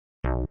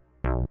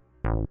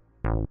Today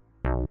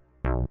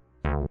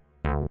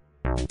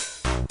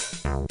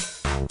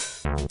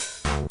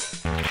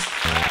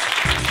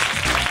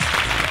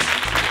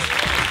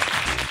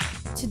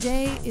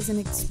is an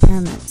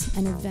experiment,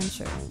 an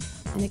adventure,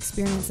 an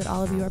experience that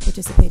all of you are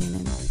participating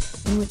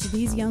in which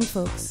these young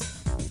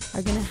folks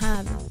are going to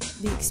have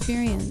the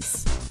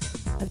experience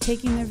of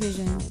taking their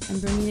vision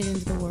and bringing it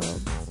into the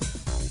world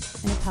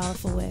in a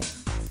powerful way.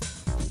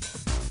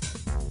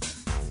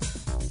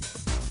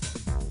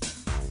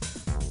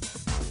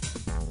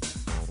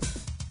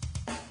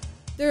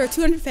 There are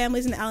 200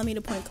 families in the Alameda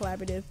Point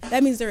Collaborative.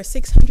 That means there are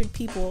 600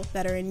 people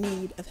that are in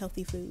need of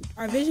healthy food.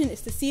 Our vision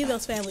is to see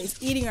those families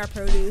eating our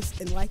produce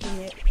and liking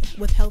it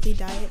with healthy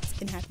diets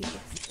and happiness.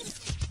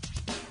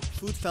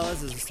 Food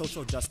Fellas is a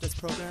social justice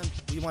program.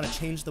 We want to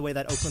change the way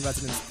that Oakland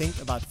residents think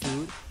about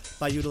food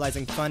by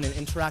utilizing fun and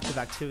interactive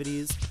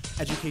activities,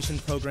 education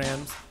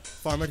programs,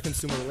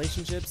 farmer-to-consumer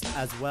relationships,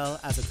 as well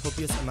as a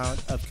copious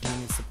amount of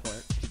community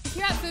support.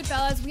 Here at Food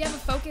Fellas, we have a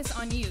focus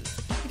on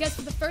youth, because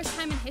for the first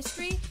time in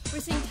history, we're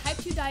seeing type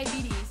 2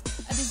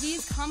 diabetes, a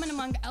disease common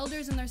among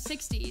elders in their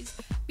 60s,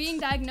 being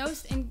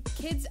diagnosed in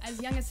kids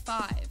as young as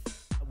 5.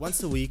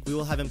 Once a week, we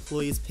will have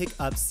employees pick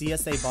up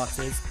CSA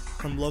boxes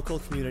from local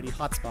community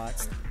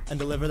hotspots and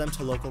deliver them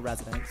to local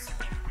residents.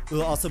 We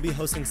will also be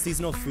hosting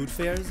seasonal food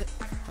fairs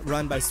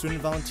run by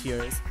student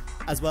volunteers,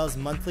 as well as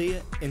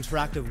monthly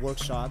interactive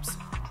workshops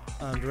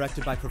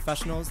directed by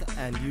professionals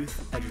and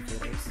youth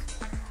educators.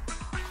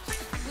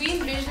 We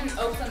envision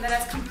Oakland that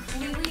has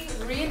completely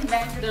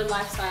reinvented their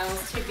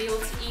lifestyles to be able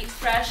to eat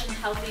fresh and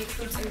healthy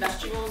fruits and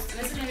vegetables,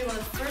 and this is going to be one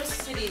of the first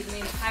cities in the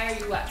entire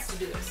U.S. to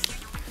do this.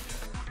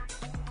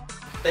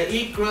 The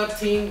Eat Grow Up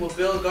team will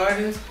build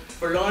gardens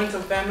for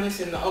low-income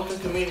families in the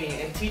Oakland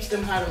community and teach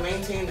them how to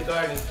maintain the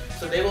garden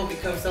so they will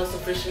become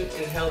self-sufficient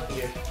and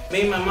healthier.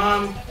 Me, my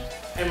mom,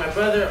 and my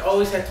brother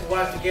always had to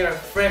walk to get our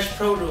fresh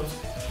produce.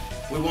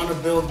 We want to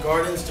build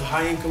gardens to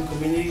high-income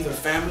communities or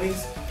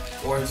families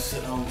or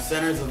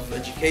centers of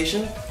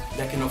education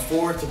that can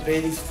afford to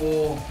pay these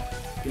full,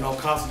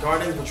 cost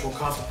gardens, which will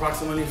cost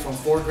approximately from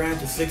 $4,000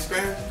 to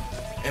 $6,000.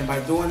 And by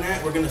doing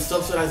that, we're going to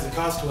subsidize the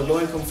cost to a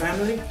low-income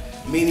family,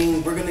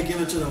 meaning we're going to give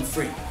it to them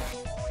free.